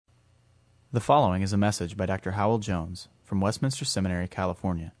The following is a message by Dr. Howell Jones from Westminster Seminary,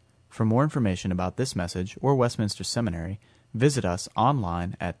 California. For more information about this message or Westminster Seminary, visit us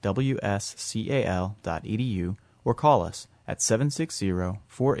online at wscal.edu or call us at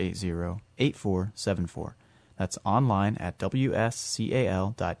 760-480-8474. That's online at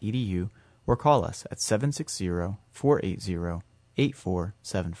wscal.edu or call us at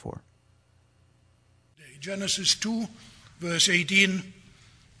 760-480-8474. Genesis 2, verse 18.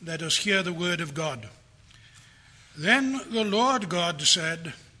 Let us hear the word of God. Then the Lord God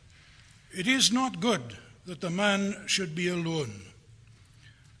said, "It is not good that the man should be alone.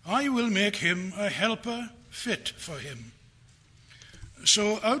 I will make him a helper fit for him."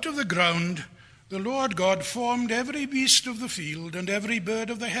 So out of the ground the Lord God formed every beast of the field and every bird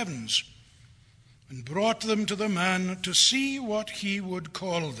of the heavens, and brought them to the man to see what he would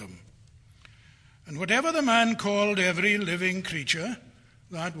call them. And whatever the man called every living creature,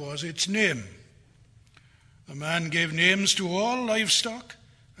 that was its name. The man gave names to all livestock,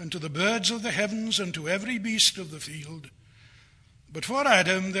 and to the birds of the heavens, and to every beast of the field. But for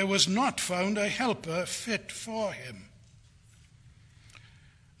Adam there was not found a helper fit for him.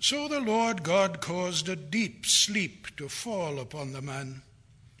 So the Lord God caused a deep sleep to fall upon the man,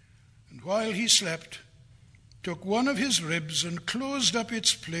 and while he slept, took one of his ribs and closed up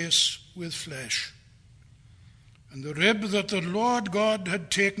its place with flesh. And the rib that the Lord God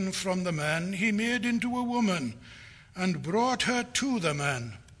had taken from the man he made into a woman, and brought her to the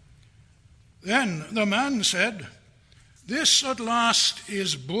man. Then the man said, "This at last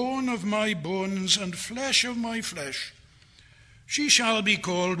is bone of my bones and flesh of my flesh. She shall be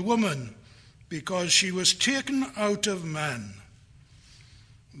called woman, because she was taken out of man.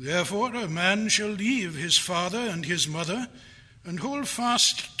 Therefore a man shall leave his father and his mother, and hold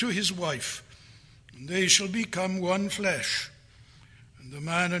fast to his wife, and they shall become one flesh. And the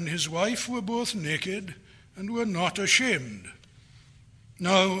man and his wife were both naked, and were not ashamed.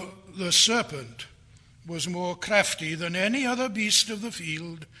 Now the serpent was more crafty than any other beast of the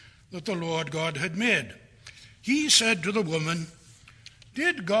field that the Lord God had made. He said to the woman,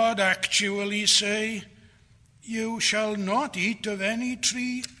 'Did God actually say, "You shall not eat of any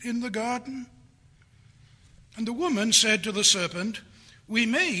tree in the garden"?' And the woman said to the serpent, 'We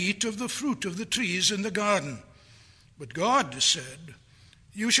may eat of the fruit of the trees in the garden. But God said,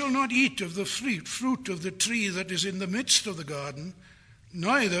 "You shall not eat of the fruit of the tree that is in the midst of the garden,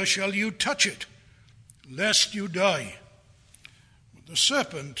 neither shall you touch it, lest you die." But the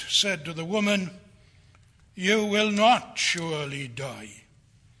serpent said to the woman, "You will not surely die.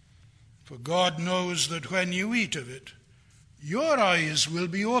 For God knows that when you eat of it, your eyes will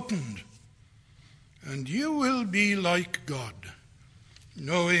be opened, and you will be like God,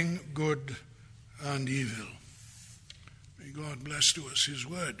 knowing good and evil." May God bless to us his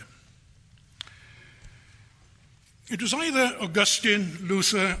word. It was either Augustine,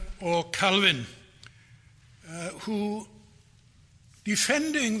 Luther, or Calvin who,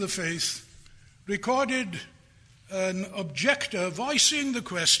 defending the faith, recorded an objector voicing the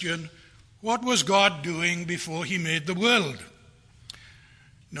question, what was God doing before he made the world?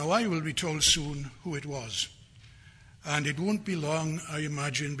 Now I will be told soon who it was. And it won't be long, I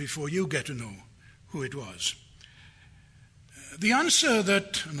imagine, before you get to know who it was. The answer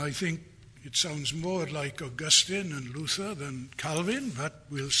that, and I think it sounds more like Augustine and Luther than Calvin, but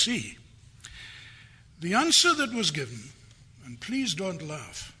we'll see. The answer that was given, and please don't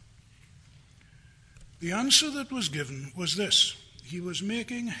laugh, the answer that was given was this: he was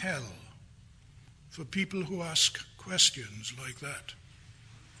making hell for people who ask questions like that.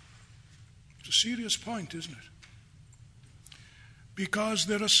 It's a serious point, isn't it? Because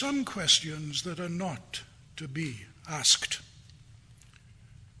there are some questions that are not to be asked.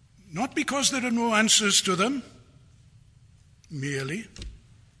 Not because there are no answers to them, merely,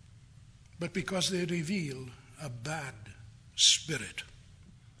 but because they reveal a bad spirit.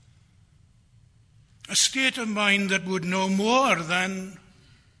 A state of mind that would know more than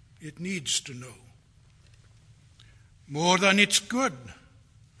it needs to know, more than it's good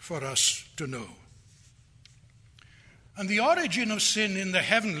for us to know. And the origin of sin in the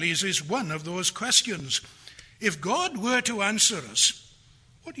heavenlies is one of those questions. If God were to answer us,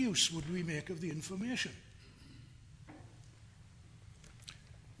 what use would we make of the information?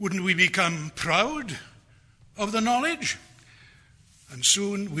 Wouldn't we become proud of the knowledge? And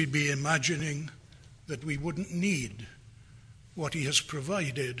soon we'd be imagining that we wouldn't need what he has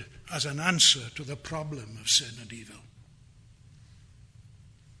provided as an answer to the problem of sin and evil.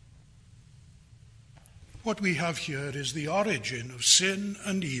 What we have here is the origin of sin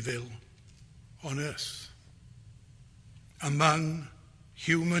and evil on earth, among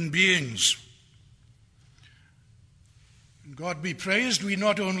human beings. And God be praised, we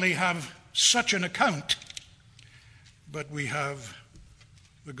not only have such an account, but we have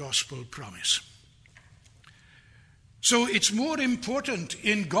the gospel promise. So it's more important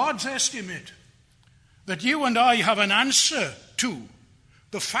in God's estimate that you and I have an answer to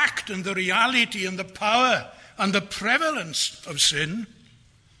the fact and the reality and the power and the prevalence of sin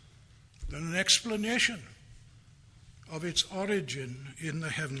than an explanation of its origin in the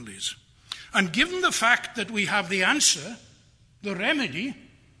heavenlies. And given the fact that we have the answer, the remedy,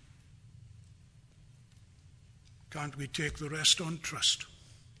 can't we take the rest on trust?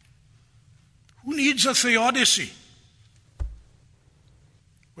 Who needs a theodicy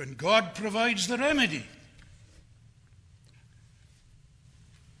when God provides the remedy?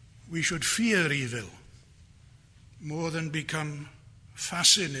 We should fear evil more than become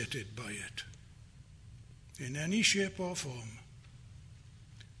fascinated by it in any shape or form,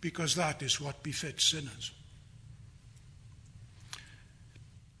 because that is what befits sinners.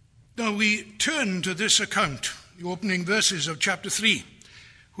 Now we turn to this account, the opening verses of chapter 3,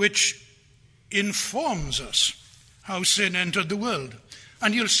 which informs us how sin entered the world.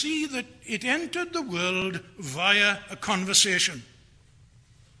 And you'll see that it entered the world via a conversation.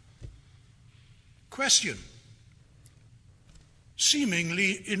 Question,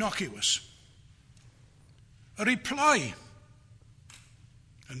 seemingly innocuous. A reply.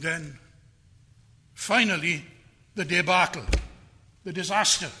 And then, finally, the debacle, the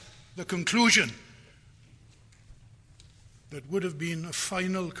disaster, the conclusion that would have been a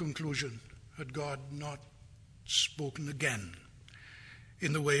final conclusion had God not spoken again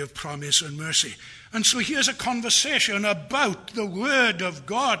in the way of promise and mercy. And so here's a conversation about the Word of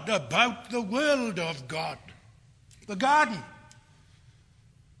God, about the world of God, the garden.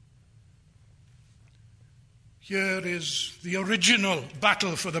 Here is the original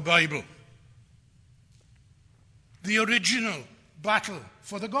battle for the Bible, the original battle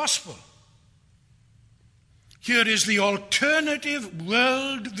for the gospel. Here is the alternative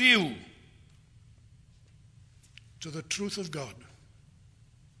worldview to the truth of God.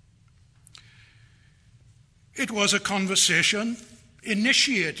 It was a conversation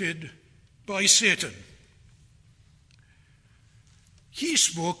initiated by Satan. He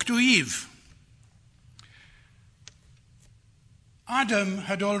spoke to Eve. Adam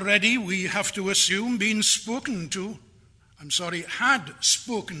had already, we have to assume, had spoken to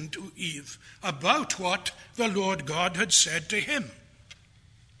Eve about what the Lord God had said to him.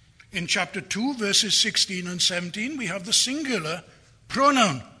 In chapter 2, verses 16 and 17, we have the singular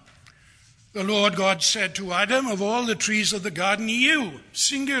pronoun. The Lord God said to Adam, of all the trees of the garden, you,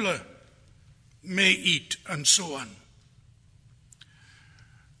 singular, may eat, and so on.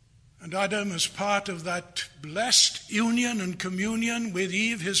 And Adam, as part of that blessed union and communion with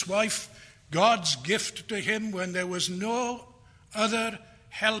Eve, his wife, God's gift to him when there was no other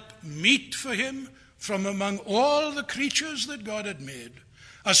help meet for him from among all the creatures that God had made,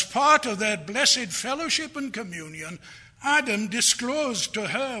 as part of their blessed fellowship and communion, Adam disclosed to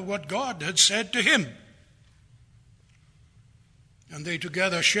her what God had said to him. And they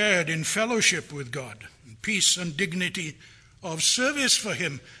together shared in fellowship with God, in peace and dignity of service for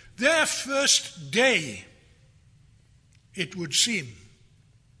him. Their first day, it would seem,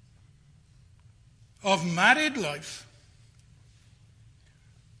 of married life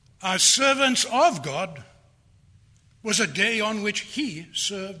as servants of God was a day on which he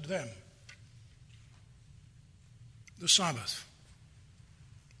served them. The Sabbath,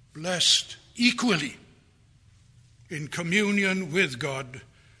 blessed equally in communion with God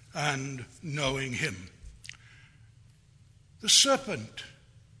and knowing him. The serpent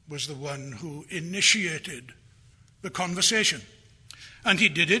was the one who initiated the conversation. And he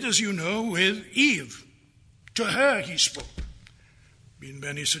did it, as you know, with Eve. To her he spoke. Been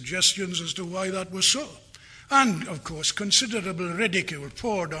many suggestions as to why that was so. And, of course, considerable ridicule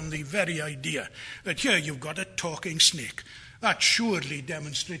poured on the very idea that here you've got a talking snake. That surely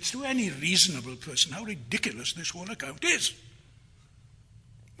demonstrates to any reasonable person how ridiculous this whole account is.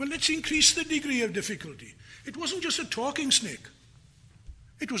 Well, let's increase the degree of difficulty. It wasn't just a talking snake.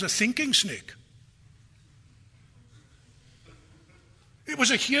 It was a thinking snake. It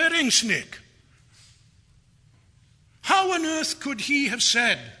was a hearing snake. How on earth could he have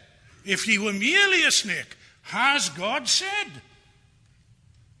said, if he were merely a snake, has God said?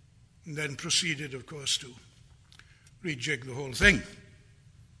 And then proceeded, of course, to rejig the whole thing.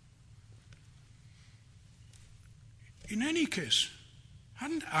 In any case,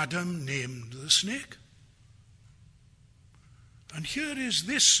 hadn't Adam named the snake? And here is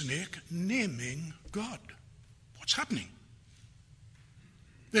this snake naming God. What's happening?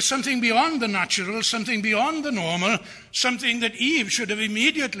 There's something beyond the natural, something beyond the normal, something that Eve should have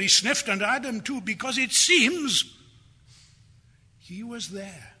immediately sniffed, and Adam too, because it seems he was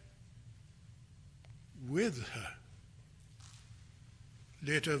there with her.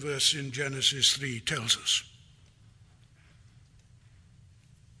 Later verse in Genesis 3 tells us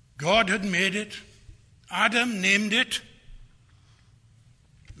God had made it. Adam named it.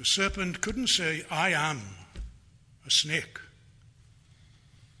 The serpent couldn't say, I am a snake.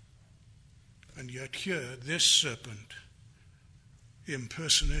 And yet here, this serpent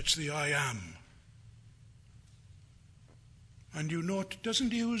impersonates the I am. And you note, it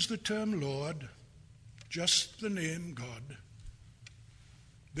doesn't use the term Lord, just the name God.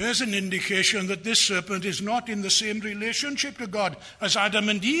 There's an indication that this serpent is not in the same relationship to God as Adam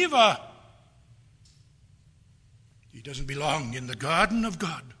and Eve are. He doesn't belong in the garden of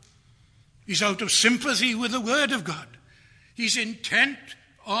God. He's out of sympathy with the Word of God. He's intent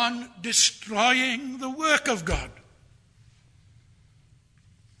on destroying the work of God.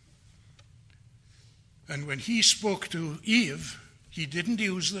 And when he spoke to Eve, he didn't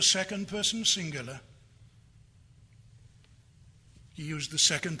use the second person singular. He used the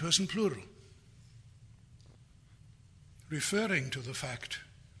second person plural, referring to the fact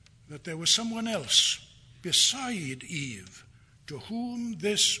that there was someone else beside Eve to whom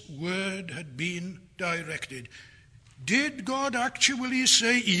this word had been directed. Did God actually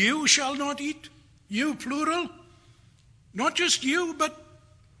say, you shall not eat? You, plural? Not just you, but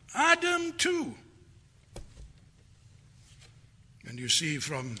Adam too. And you see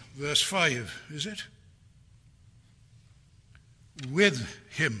from verse 5, is it? With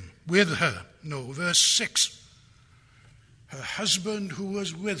him, with her. No, verse 6. Her husband who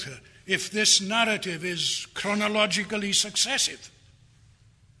was with her. If this narrative is chronologically successive,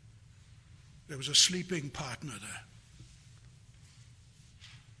 there was a sleeping partner there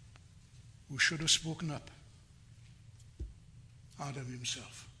who should have spoken up. Adam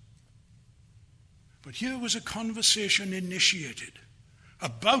himself. But here was a conversation initiated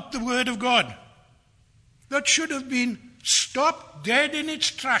about the Word of God that should have been stopped dead in its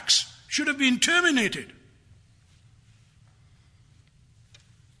tracks, should have been terminated.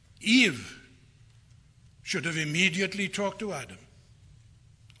 Eve should have immediately talked to Adam,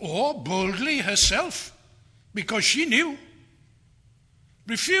 or boldly herself, because she knew,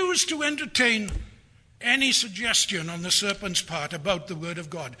 refused to entertain any suggestion on the serpent's part about the Word of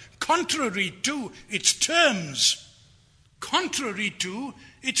God, contrary to its terms, contrary to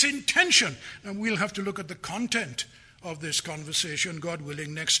its intention. And we'll have to look at the content of this conversation, God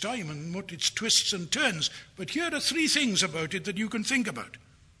willing, next time, and what its twists and turns. But here are 3 things about it that you can think about.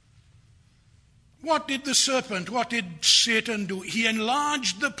 What did the serpent, what did Satan do? He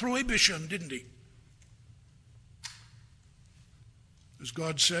enlarged the prohibition, didn't he? As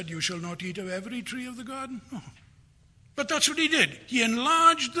God said, you shall not eat of every tree of the garden. Oh. But that's what he did. He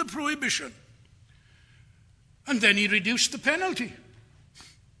enlarged the prohibition. And then he reduced the penalty.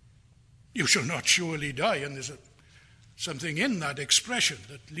 You shall not surely die. And there's something in that expression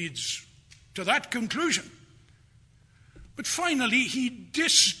that leads to that conclusion. But finally, he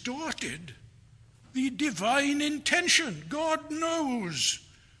distorted the divine intention. God knows.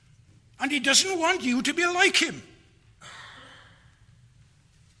 And he doesn't want you to be like him.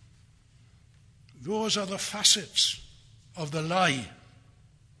 Those are the facets of the lie.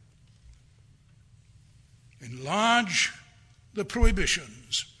 Enlarge the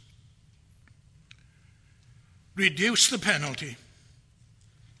prohibitions. Reduce the penalty.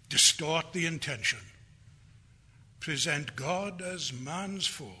 Distort the intention. Present God as man's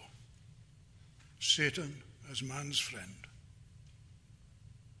foe. Satan as man's friend.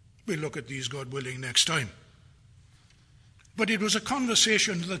 We'll look at these, God willing, next time. But it was a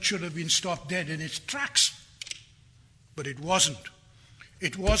conversation that should have been stopped dead in its tracks. But it wasn't.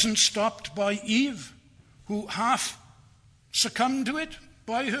 It wasn't stopped by Eve, who half succumbed to it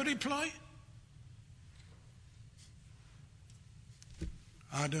by her reply.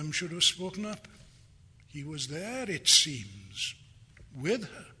 Adam should have spoken up. He was there, it seems, with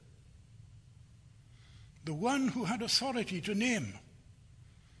her. The one who had authority to name.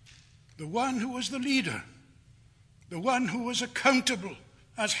 The one who was the leader. The one who was accountable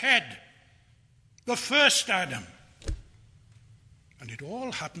as head, the first Adam. And it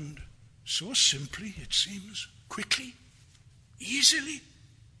all happened so simply, it seems, quickly, easily.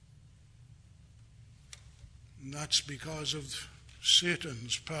 And that's because of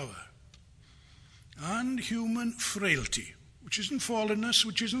Satan's power and human frailty, which isn't fallenness,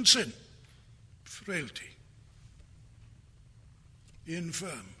 which isn't sin. Frailty.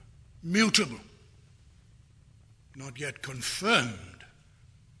 Infirm, mutable. Not yet confirmed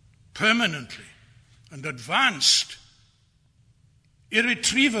permanently and advanced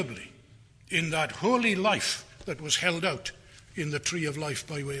irretrievably in that holy life that was held out in the tree of life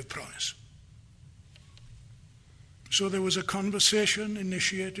by way of promise. So there was a conversation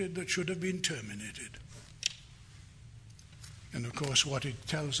initiated that should have been terminated. And of course what it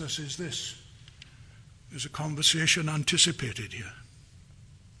tells us is this. There's a conversation anticipated here.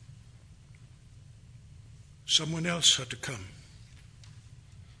 Someone else had to come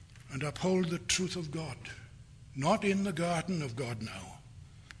and uphold the truth of God, not in the garden of God now,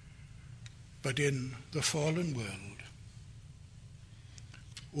 but in the fallen world,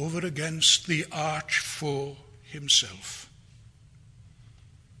 over against the arch foe himself,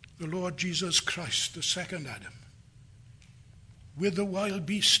 the Lord Jesus Christ, the second Adam, with the wild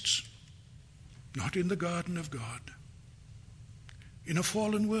beasts, not in the garden of God, in a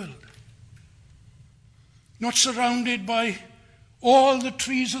fallen world, not surrounded by all the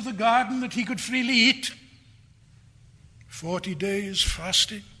trees of the garden that he could freely eat. 40 days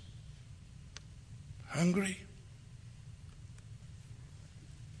fasting, hungry,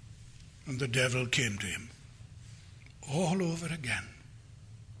 and the devil came to him all over again,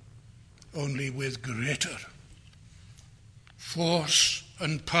 only with greater force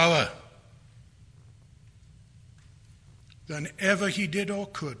and power than ever he did or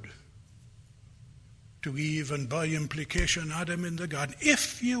could to Eve, and by implication Adam in the garden.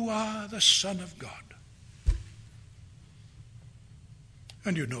 If you are the Son of God.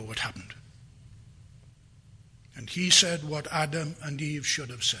 And you know what happened. And he said what Adam and Eve should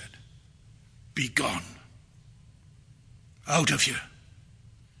have said. Be gone. Out of here.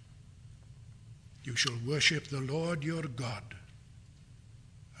 You shall worship the Lord your God,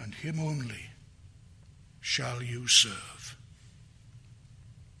 and him only shall you serve.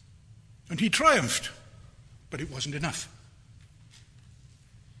 And he triumphed, but it wasn't enough.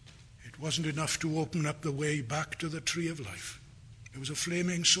 It wasn't enough to open up the way back to the tree of life. There was a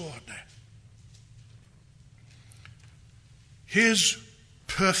flaming sword there. His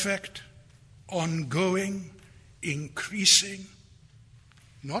perfect, ongoing, increasing,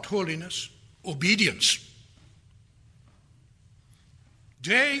 not holiness, obedience,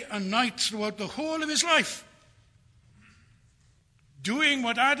 day and night throughout the whole of his life, doing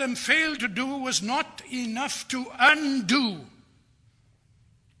what Adam failed to do, was not enough to undo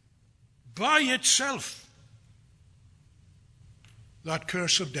by itself that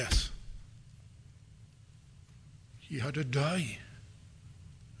curse of death. He had to die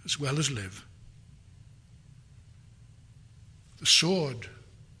as well as live. The sword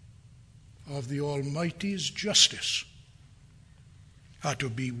of the Almighty's justice had to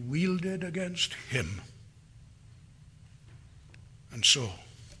be wielded against him. And so,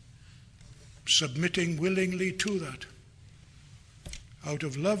 submitting willingly to that, out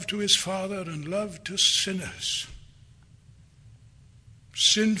of love to his Father and love to sinners,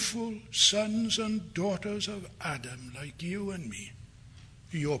 sinful sons and daughters of Adam like you and me,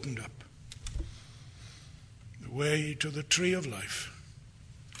 he opened up the way to the tree of life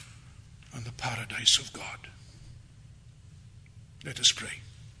and the paradise of God. Let us pray.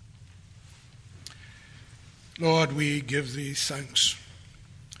 Lord, we give thee thanks.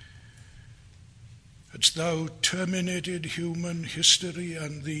 Hadst thou terminated human history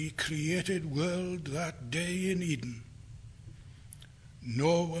and the created world that day in Eden,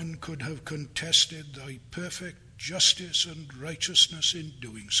 no one could have contested thy perfect justice and righteousness in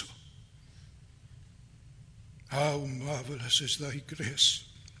doing so. How marvelous is thy grace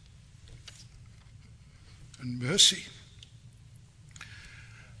and mercy,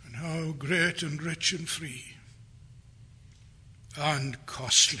 and how great and rich and free and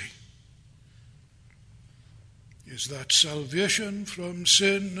costly is that salvation from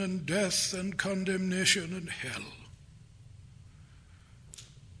sin and death and condemnation and hell,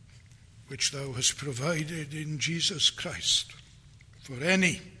 which thou hast provided in Jesus Christ for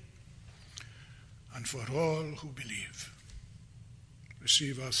any and for all who believe.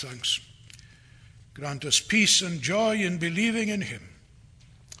 Receive our thanks. Grant us peace and joy in believing in him.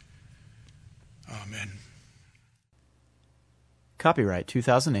 Amen. Copyright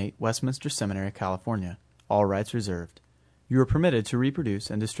 2008, Westminster Seminary, California. All rights reserved. You are permitted to reproduce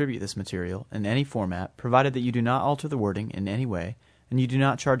and distribute this material in any format, provided that you do not alter the wording in any way, and you do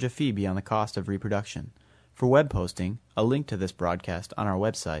not charge a fee beyond the cost of reproduction. For web posting, a link to this broadcast on our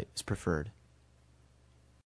website is preferred.